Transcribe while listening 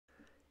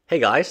Hey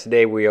guys,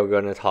 today we are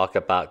going to talk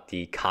about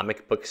the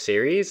comic book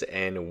series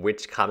and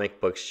which comic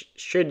books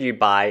should you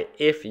buy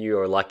if you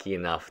are lucky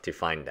enough to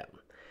find them.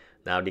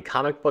 Now, the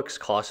comic books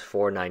cost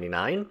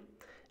 $4.99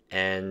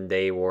 and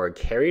they were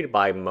carried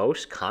by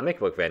most comic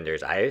book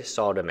vendors. I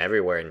saw them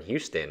everywhere in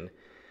Houston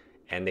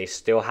and they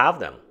still have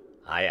them.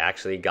 I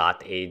actually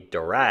got a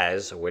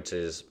Duraz, which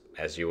is,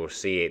 as you will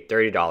see, a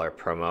 $30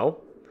 promo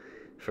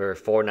for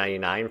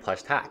 $4.99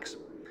 plus tax.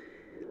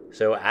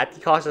 So at the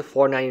cost of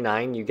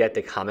 $4.99, you get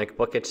the comic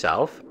book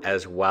itself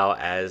as well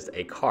as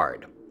a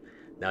card.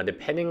 Now,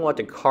 depending on what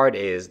the card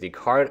is, the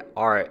card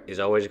art is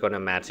always going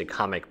to match the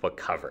comic book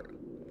cover.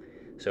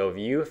 So if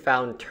you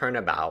found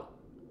Turnabout,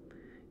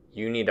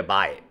 you need to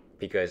buy it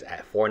because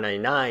at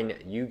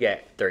 $4.99, you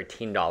get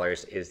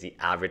 $13 is the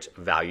average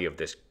value of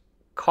this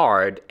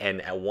card.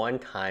 And at one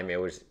time, it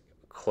was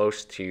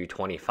close to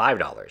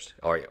 $25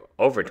 or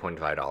over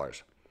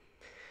 $25.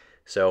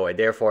 So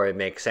therefore, it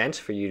makes sense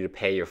for you to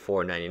pay your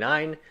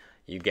 $4.99.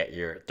 You get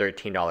your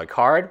 $13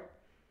 card,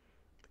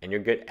 and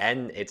you're good.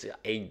 And it's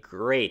a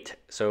great.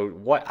 So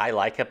what I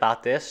like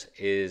about this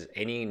is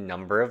any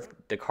number of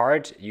the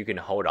cards you can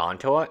hold on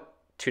to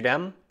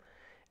them,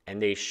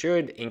 and they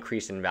should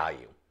increase in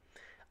value.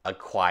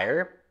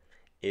 Acquire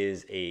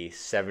is a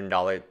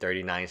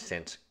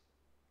 $7.39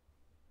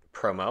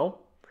 promo,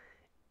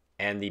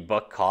 and the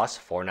book costs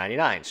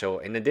 $4.99. So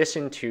in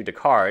addition to the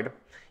card,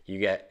 you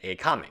get a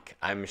comic.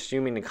 I'm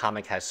assuming the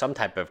comic has some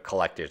type of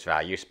collector's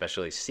value,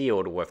 especially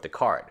sealed with the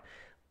card.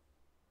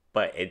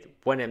 But it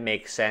wouldn't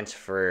make sense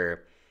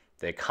for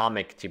the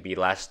comic to be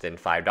less than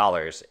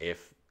 $5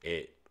 if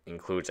it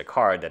includes a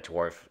card that's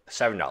worth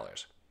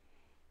 $7.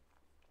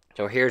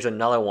 So here's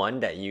another one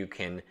that you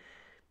can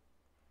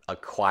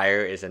acquire,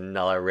 is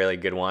another really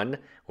good one,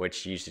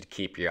 which you should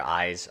keep your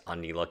eyes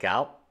on the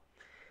lookout.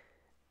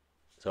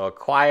 So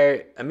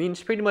acquire,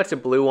 it's pretty much the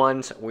blue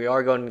ones. We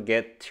are going to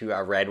get to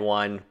a red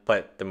one,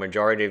 but the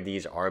majority of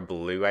these are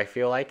blue, I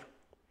feel like.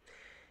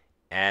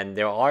 And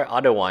there are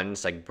other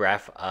ones like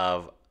Breath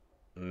of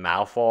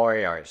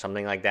Malfoy or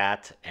something like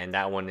that, and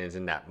that one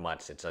isn't that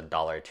much. It's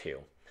 $1 too.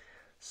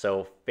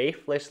 So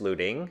Faithless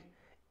Looting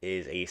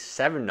is a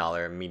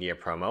 $7 media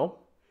promo,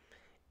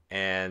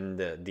 and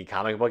the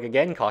comic book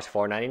again costs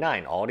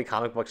 $4.99. All the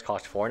comic books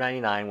cost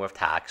 $4.99 with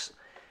tax.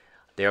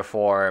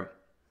 Therefore,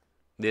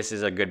 this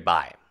is a good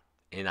buy.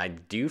 And I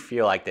do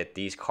feel like that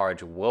these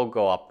cards will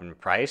go up in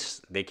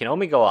price. They can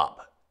only go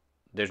up.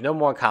 There's no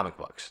more comic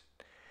books.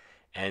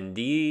 And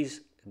these,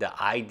 the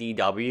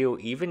IDW,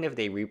 even if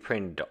they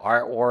reprint the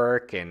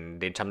artwork and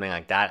did something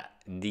like that,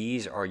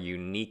 these are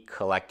unique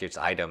collector's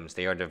items.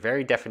 They are the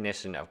very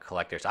definition of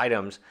collector's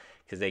items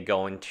because they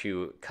go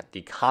into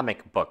the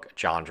comic book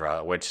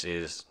genre, which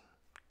is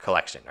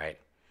collection, right?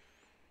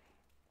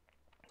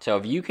 So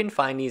if you can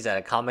find these at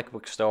a comic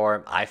book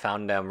store, I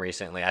found them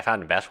recently. I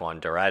found the best one,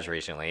 Duraz,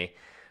 recently,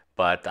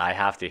 but I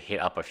have to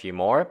hit up a few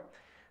more.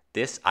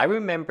 I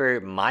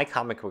remember my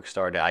comic book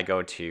store that I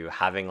go to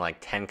having like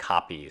 10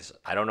 copies.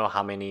 I don't know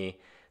how many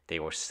they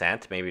were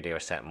sent. Maybe they were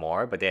sent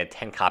more, but they had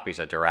 10 copies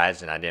of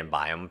Duraz, and I didn't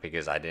buy them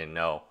because I didn't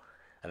know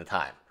at the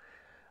time.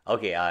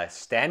 Okay,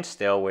 Stand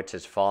Still, which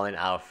has fallen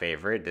out of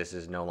favor. This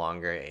is no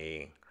longer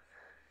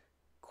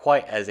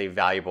quite as a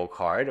valuable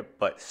card,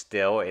 but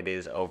still it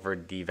is over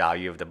the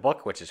value of the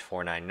book, which is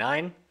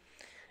 $4.99.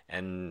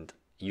 And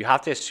you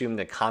have to assume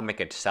the comic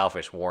itself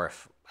is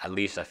worth at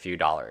least a few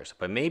dollars,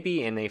 but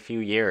maybe in a few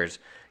years,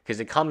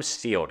 because it comes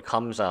sealed,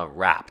 comes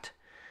wrapped.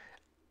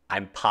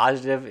 I'm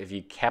positive if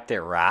you kept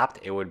it wrapped,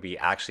 it would be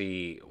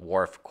actually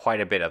worth quite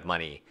a bit of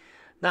money.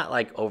 Not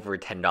like over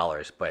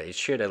 $10, but it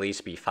should at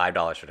least be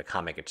 $5 for the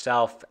comic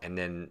itself, and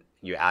then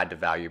you add the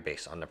value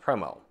based on the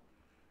promo.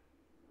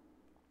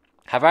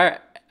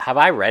 Have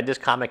I read this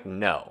comic?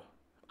 No,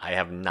 I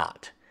have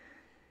not.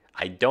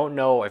 I don't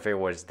know if it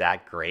was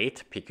that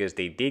great because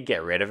they did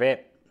get rid of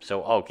it.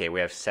 So, okay, we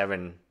have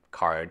 7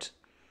 cards.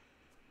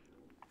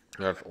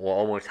 We're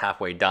almost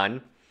halfway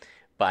done.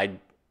 But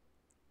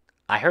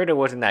I heard it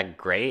wasn't that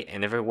great.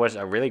 And if it was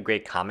a really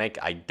great comic,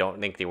 I don't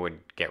think they would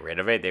get rid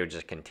of it. They would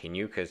just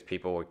continue because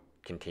people would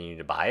continue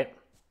to buy it.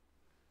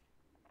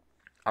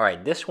 All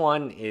right, this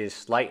one is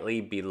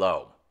slightly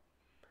below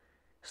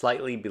the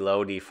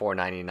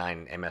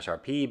 $4.99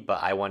 MSRP,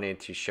 but I wanted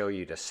to show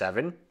you the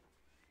 7.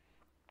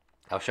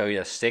 I'll show you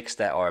the 6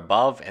 that are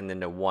above, and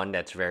then the 1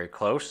 that's very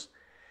close.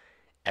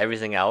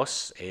 Everything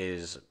else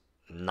is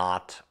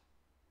not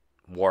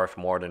worth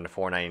more than the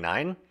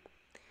 $4.99.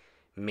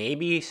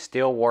 Maybe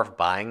still worth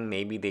buying.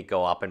 Maybe they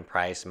go up in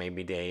price.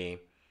 Maybe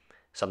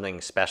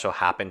something special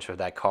happens with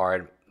that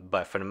card.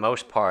 But for the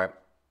most part,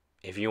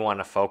 if you want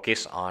to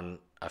focus on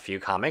a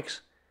few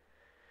comics,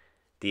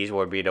 these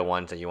would be the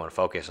ones that you want to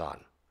focus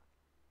on.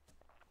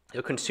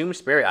 The Consume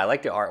Spirit, I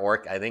like the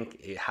artwork. I think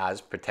it has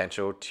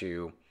potential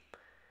to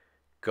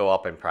go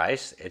up in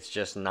price. It's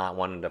just not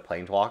one of the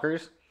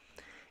Planeswalkers.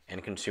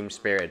 And Consume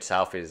Spirit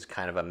itself is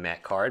kind of a meh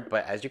card.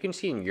 But as you can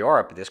see in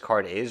Europe, this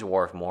card is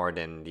worth more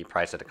than the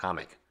price of the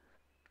comic.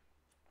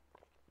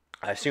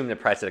 I assume the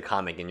price of the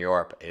comic in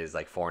Europe is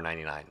like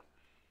 $4.99.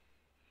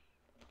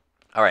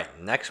 All right,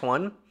 next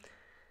one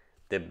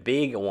The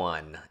big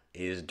one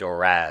is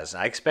Doraz.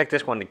 I expect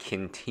this one to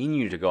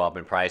continue to go up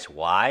in price.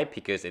 Why?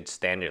 Because it's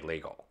standard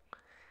legal.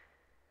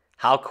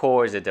 How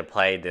cool is it to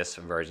play this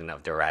version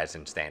of Doraz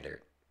in standard?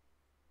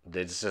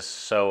 It's just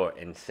so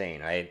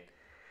insane, right?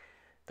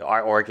 The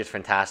artwork is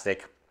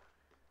fantastic.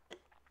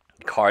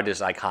 The card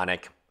is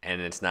iconic, and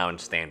it's now in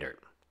standard.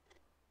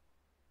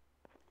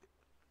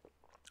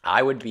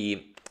 I would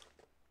be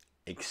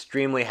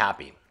extremely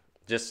happy,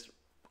 just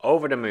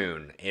over the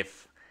moon,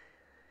 if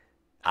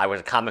I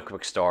was a comic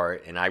book store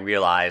and I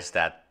realized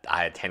that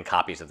I had 10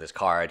 copies of this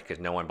card because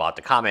no one bought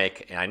the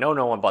comic, and I know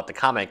no one bought the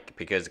comic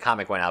because the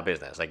comic went out of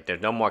business. Like,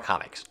 there's no more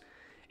comics.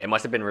 It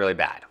must have been really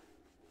bad.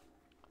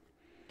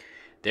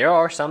 There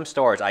are some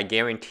stores, I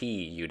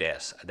guarantee you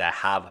this, that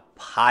have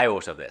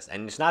piles of this.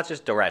 And it's not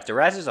just Doraz.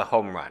 Doraz is a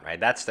home run, right?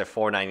 That's the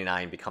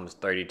 $4.99 becomes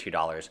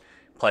 $32,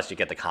 plus you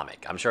get the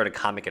comic. I'm sure the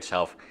comic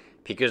itself,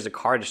 because the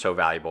card is so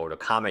valuable, the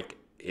comic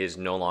is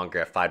no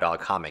longer a $5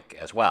 comic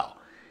as well.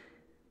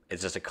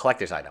 It's just a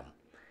collector's item.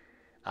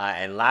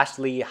 And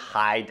lastly,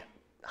 High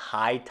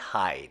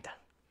Tide.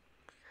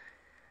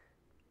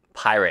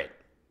 Pirate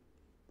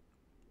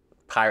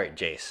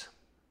Jace.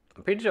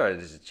 I'm pretty sure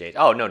this is Jace.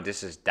 Oh, no,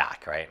 this is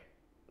Dak, right?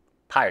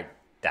 Pirate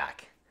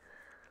Dak.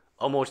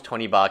 Almost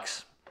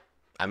 $20.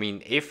 I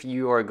mean, if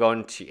you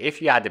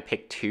had to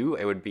pick two,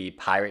 it would be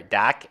Pirate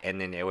Dak,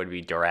 and then it would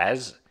be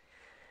Doraz.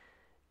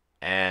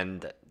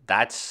 And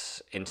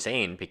that's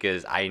insane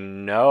because I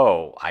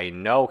know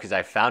because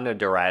I found a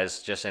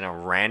Doraz just in a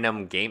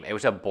random game. It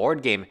was a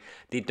board game.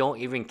 They don't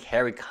even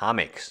carry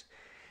comics.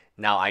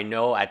 Now, I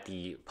know at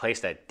the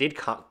place that did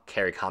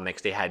carry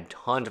comics, they had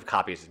tons of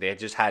copies. They had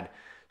just had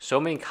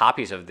so many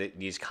copies of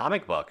these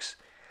comic books,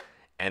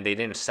 and they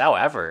didn't sell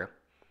ever.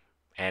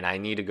 And I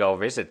need to go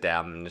visit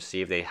them to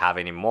see if they have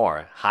any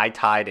more. High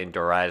Tide and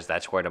Doraz,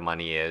 that's where the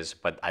money is.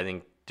 But I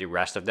think the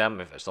rest of them,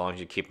 as long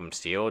as you keep them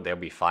sealed, they'll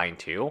be fine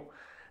too.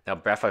 Now,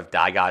 Breath of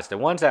Daigots, the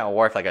ones that are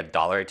worth like $1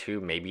 or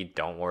 $2, maybe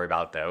don't worry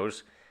about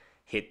those.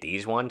 Hit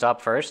these ones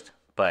up first.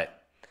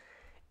 But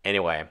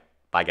anyway,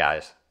 bye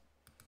guys.